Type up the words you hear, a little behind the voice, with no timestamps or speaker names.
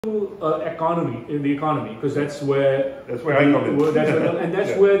economy, in the economy, because that's where I come in. And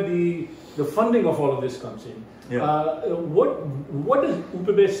that's where the funding of all of this comes in. Yeah. What does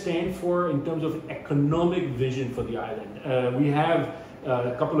UPB stand for in terms of economic vision for the island? We have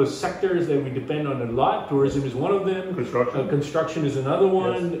a couple of sectors that we depend on a lot. Tourism is one of them. Construction. Construction is another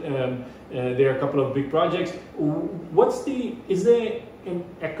one. Yes. There are a couple of big projects. Is there an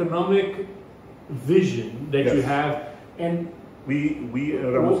economic vision that yes. you have? And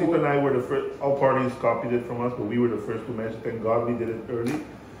Ramosita and I were the first. All parties copied it from us, but we were the first to mention. Thank God we did it early,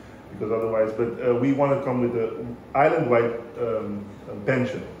 because otherwise. But we want to come with an island-wide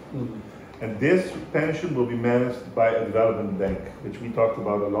pension, and this pension will be managed by a development bank, which we talked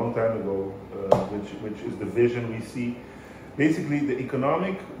about a long time ago, which is the vision we see. Basically, the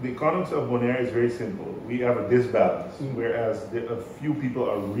economics of Bonaire is very simple. We have a disbalance, whereas a few people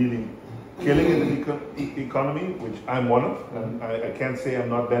are really killing it in the economy, which I'm one of, and I can't say I'm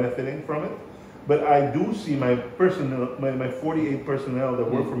not benefiting from it. But I do see my personnel, my 48 personnel that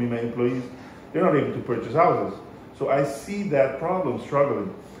work for me, my employees, they're not able to purchase houses. So I see that problem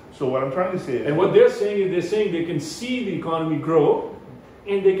struggling. So what I'm trying to say is... And what they're saying is they can see the economy grow,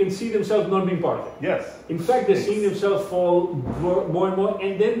 and they can see themselves not being part of it. Yes. In fact, they're seeing themselves fall more and more,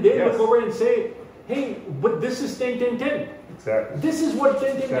 and then they look over and say, hey, but this is 10-10-10. Exactly. This is what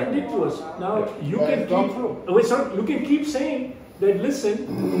 10-10-10 did to us. Now, you can keep saying that,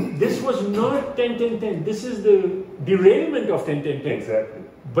 listen, this was not 10-10-10. This is the derailment of 10-10-10. Exactly.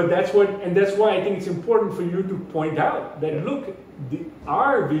 But that's why I think it's important for you to point out that, look,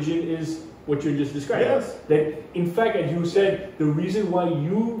 our vision is what you just described. Yes. That, in fact, as you said, the reason why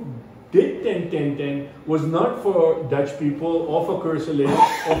you did 10-10-10 was not for Dutch people, or for Cursulis,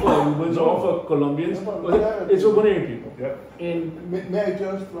 or for Arubans, or for Colombians. It's for Bonaire people. Yeah. And may I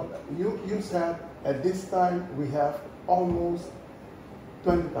just, you said at this time we have almost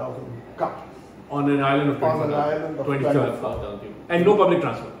 20,000 couples. On an island of 25,000 people. And no public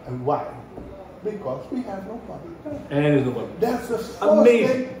transport. And why? Because we have no public transport. And there's no public transport. That's the first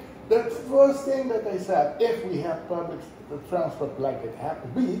thing. The first thing that I said, if we have public transport like it had to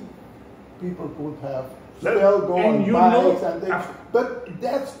be, people could have still go on bikes and things. But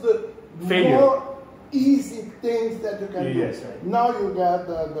that's the more easy things that you can do. Yes, right. Now you got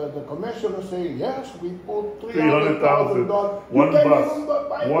the commissioner saying, yes, we put $300,000. One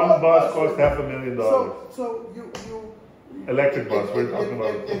bus costs $500,000. So you electric bus. We're talking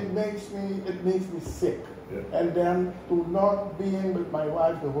about. It makes me sick. Yeah. And then to not being with my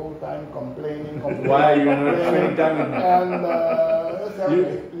wife the whole time complaining. Why you not spending time with me?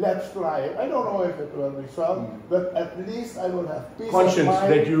 And let's try it. I don't know if it will result, but at least I will have peace conscience of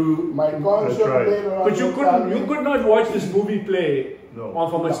mind. that you. My conscience later on. But you could not watch this movie play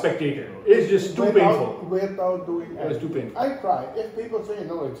from a spectator. It's just too painful. Without doing anything. It's too painful. I try. If people say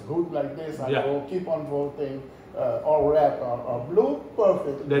no, it's good like this, I will keep on voting. Or red or blue,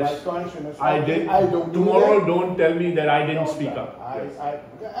 perfect. My conscience. I don't. Tomorrow, don't tell me that I didn't speak up. I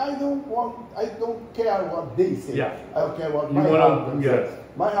don't care what they say. Yeah. I don't care what my husband says.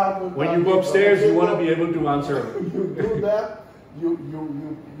 My husband. When you go upstairs, you want to be able to answer. You do that.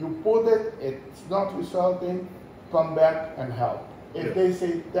 You put it. It's not resulting. Come back and help. If they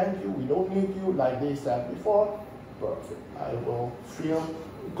say thank you, we don't need you, like they said before, perfect. I will feel.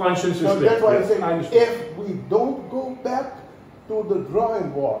 Conscience is there. That's why I say, if we don't go back to the drawing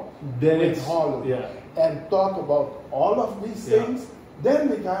board then with Holland and talk about all of these things, then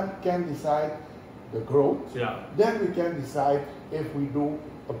we can decide the growth. Yeah. Then we can decide if we do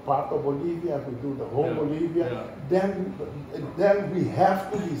a part of Bolivia, if we do the whole Bolivia. Then we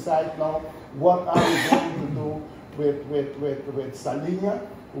have to decide now what are we going to do with Salinas,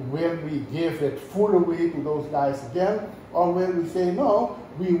 when we give it full away to those guys again, or when we say no,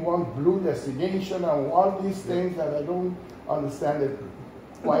 we want blue destination and all these things that I don't understand it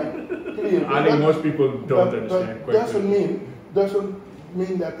quite clearly. I think most people don't understand quite clearly. Doesn't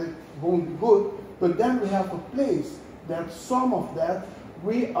mean that it won't be good, but then we have a place that some of that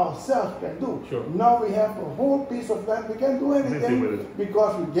we ourselves can do. Sure. Now we have a whole piece of land, we can't do anything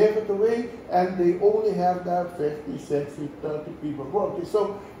because we gave it away and they only have there 50, 60, 30 people working.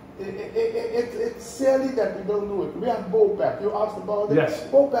 So it's silly that we don't do it. We have BOPEC, you asked about it. Yes.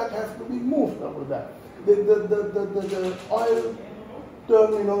 BOPEC has to be moved over there. The oil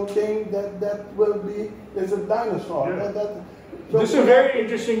terminal thing that will be, is a dinosaur. This is a very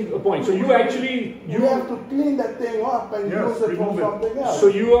interesting point. So you actually you have to clean that thing up and use it for something else. So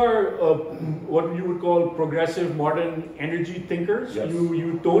you are what you would call progressive modern energy thinkers. Yes.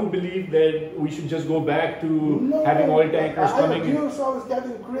 You don't believe that we should just go back to having oil tankers coming in. I was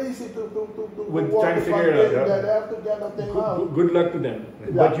getting crazy to Trying to figure it out. That have to get that thing out. Good luck to them.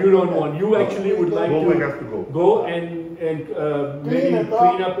 But you don't want. You actually would like to go and maybe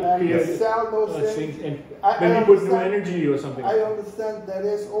clean up and sell those things and maybe put new energy or something. I understand there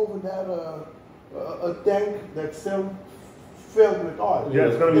is over there a tank that's still filled with oil. Yeah,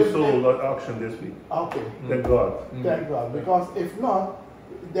 it's going to be sold at auction this week. Okay. Thank God. Thank God. Because if not,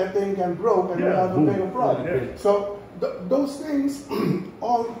 that thing can broke and we have a bigger problem. Yeah. So those things,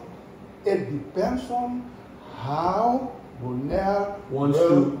 it depends on how Bonaire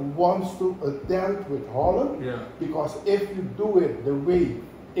wants to attend with Holland. Yeah. Because if you do it the way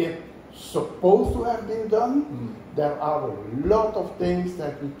it's supposed to have been done, there are a lot of things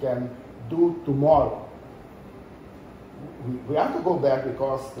that we can do tomorrow. We have to go back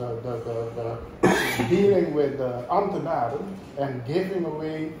because the dealing with the ambtenaren and giving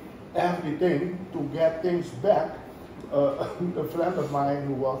away everything to get things back. A friend of mine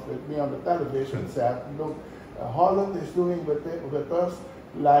who was with me on the television said, look, Holland is doing with us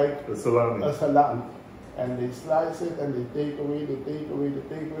like a salami. And they slice it and they take away.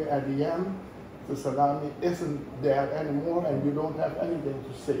 At the end, the salami isn't there anymore and you don't have anything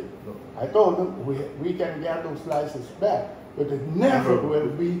to say. No. I told them we can get those slices back, but it never will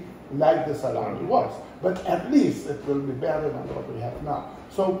be like the salami was. But at least it will be better than what we have now.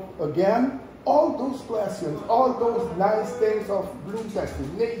 So again, all those questions, all those nice things of blue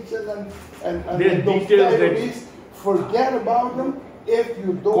destination and those theories, forget about them if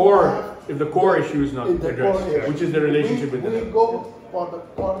you don't if the core issue is not addressed, which is the relationship with we go for the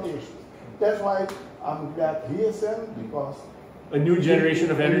core issues. That's why I'm glad he is in, because a new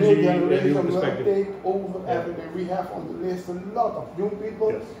generation of energy, a new perspective. Will take over every day. We have on the list a lot of new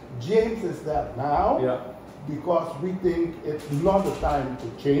people. Yes. James is there now because we think it's not the time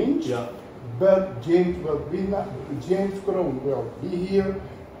to change. Yeah. But James Kroon will be here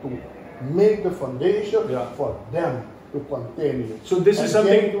to make the foundation for them to continue. So this is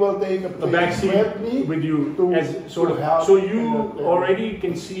something James will take a backseat with you as sort of help. So you already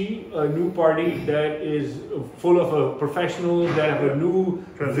can see a new party that is full of professionals that have a new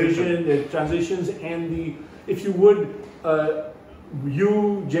vision, that transitions, and if you would,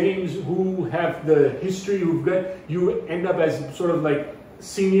 you, James, who have the history, you end up as sort of like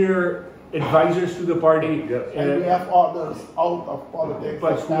senior advisors to the party. Yes. And we have others out of politics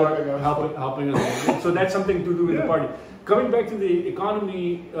but who are helping us. So that's something to do with the party. Coming back to the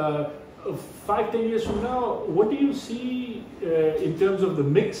economy, 5-10 years from now, what do you see in terms of the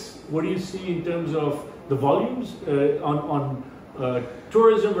mix? What do you see in terms of the volumes on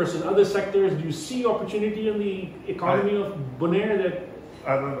tourism versus other sectors? Do you see opportunity in the economy of Bonaire that?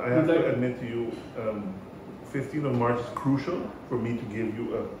 I have to admit to you, 15th of March is crucial for me to give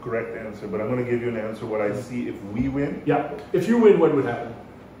you a correct answer, but I'm going to give you an answer what I see if we win. Yeah, if you win, what would happen?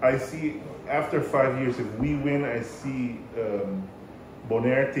 I see, after 5 years, if we win, I see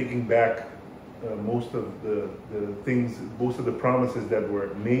Bonaire taking back most of the things, most of the promises that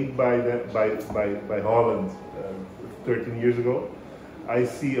were made by Holland 13 years ago. I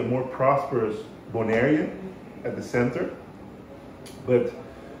see a more prosperous Bonairean at the center, but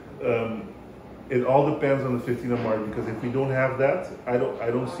it all depends on the 15th of March, because if we don't have that, I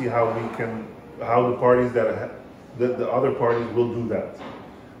don't see how the parties the other parties will do that.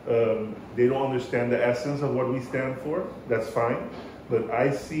 They don't understand the essence of what we stand for. That's fine, but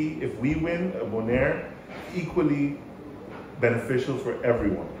I see if we win a Bonaire equally beneficial for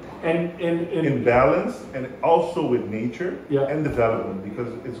everyone. And in balance, and also with nature and development,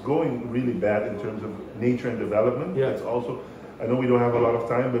 because it's going really bad in terms of nature and development. Yeah. It's also, I know we don't have a lot of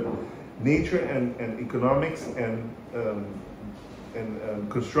time, but nature and economics and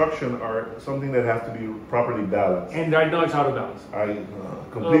construction are something that have to be properly balanced. And right now it's out of balance.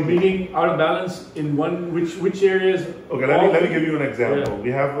 Completely. Meaning out of balance in which areas? Okay, let me give you an example. Yeah. We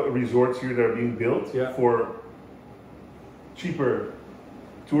have resorts here that are being built for cheaper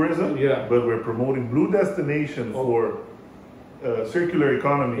tourism, but we're promoting blue destination for circular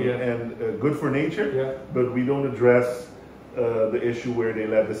economy and good for nature, but we don't address the issue where they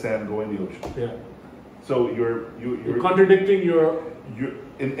let the sand go in the ocean. Yeah. So you're contradicting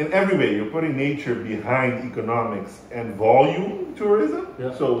in every way. You're putting nature behind economics and volume tourism.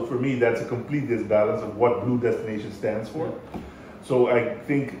 Yeah. So for me, that's a complete disbalance of what blue destination stands for. Yeah. So I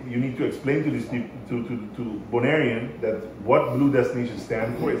think you need to explain to these people, to Bonairean, that what blue destination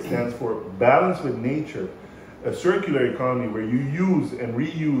stands for. It stands for balance with nature, a circular economy where you use and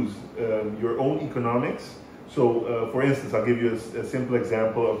reuse your own economics. So, for instance, I'll give you a simple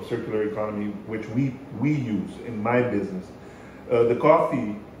example of circular economy which we use in my business. The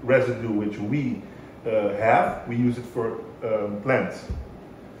coffee residue which we use it for plants.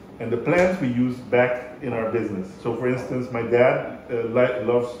 And the plants we use back in our business. So, for instance, my dad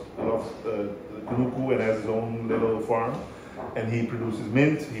loves Kunuku and has his own little farm. And he produces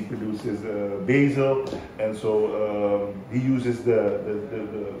mint, he produces basil, and so he uses the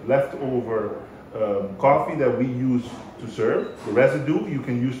leftover coffee that we use to serve. The residue you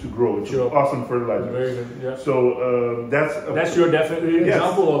can use to grow. It's awesome fertilizer. Very good. Yeah. So that's your definite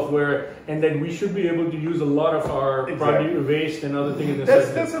example of where, and then we should be able to use a lot of our produce waste and other things.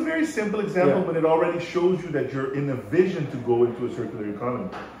 That's a very simple example, but it already shows you that you're in a vision to go into a circular economy.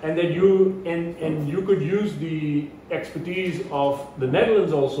 And that you could use the expertise of the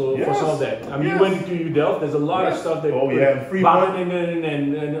Netherlands also for some of that. I mean, you went to Delft. There's a lot of stuff that and Fremont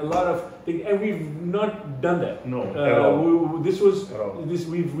and a lot of things, and we've not done that. No, at all.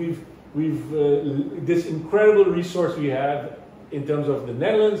 This incredible resource we have in terms of the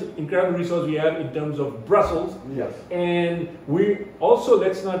Netherlands, incredible resource we have in terms of Brussels. Yes. And we also,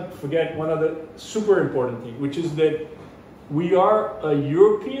 let's not forget one other super important thing, which is that we are a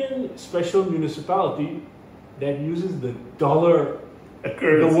European special municipality that uses the dollar,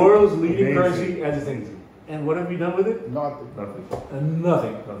 the world's leading currency, as a thing. And what have we done with it? Nothing.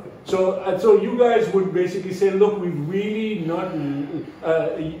 Nothing. So you guys would basically say, look, we've really not.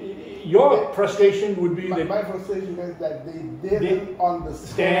 Your frustration would be that my frustration is that they didn't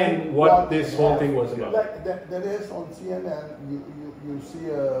understand what this whole thing was about. Like that is on CNN. You see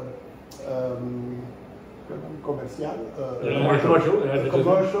a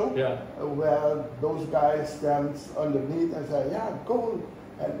commercial where those guys stand underneath and say, yeah, gold,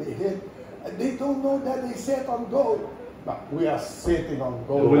 and they hit. They don't know that they sit on gold. Now, we are sitting on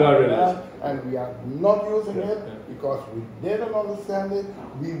gold and we are not using it because we didn't understand it.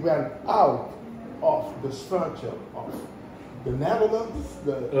 We went out of the structure of the Netherlands,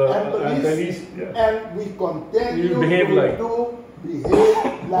 the employees, and we continue to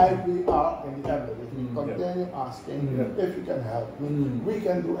behave like we are in the Netherlands. We continue asking if you can help me. We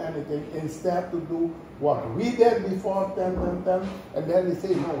can do anything instead to do what we did before 10, and then they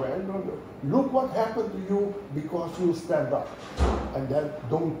say, no, look what happened to you because you stand up. And then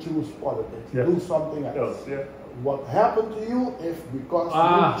don't choose politics. Do something else. What happened to you is because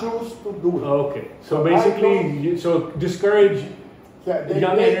you choose to do it. Okay. So basically, so discourage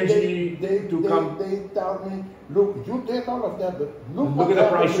young energy to come. They tell me, look, you did all of that, but look at the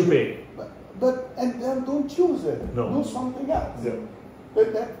price you pay. And then don't choose it. Do something else.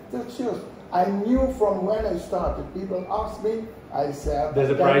 That's just. I knew from when I started. People asked me. I said,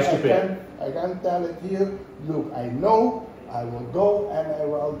 there's a price to pay. I can tell it here. Look, I know. I will go and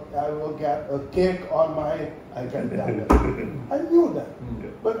I will get a kick on my. I can tell it. I knew that,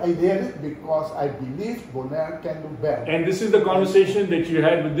 but I did it because I believed Bonaire can do better. And this is the conversation that you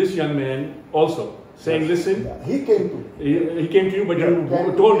had with this young man also, saying, listen. He came to me. He came to you, but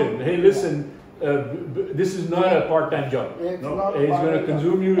you told him, hey, listen. This is not a part-time job. It's he's going to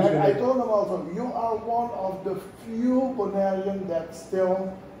consume you. I told him also, you are one of the few Bonaireans that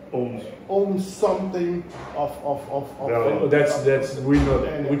still owns something of that's we know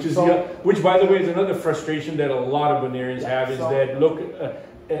that. Which by the way is another frustration that a lot of Bonaireans have is that look,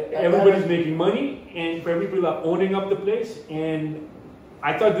 everybody's making money and people are owning up the place, and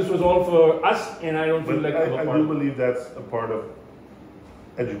I thought this was all for us, and I don't feel like I do believe that's a part of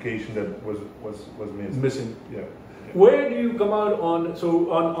education that was missing. Yeah. Where do you come out on? So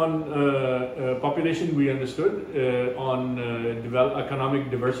on population, we understood. On economic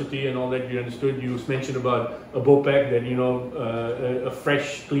diversity and all that, you understood. You mentioned about a BOPEC, that a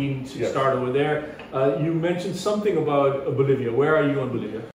fresh, clean start over there. You mentioned something about Bolivia. Where are you on Bolivia?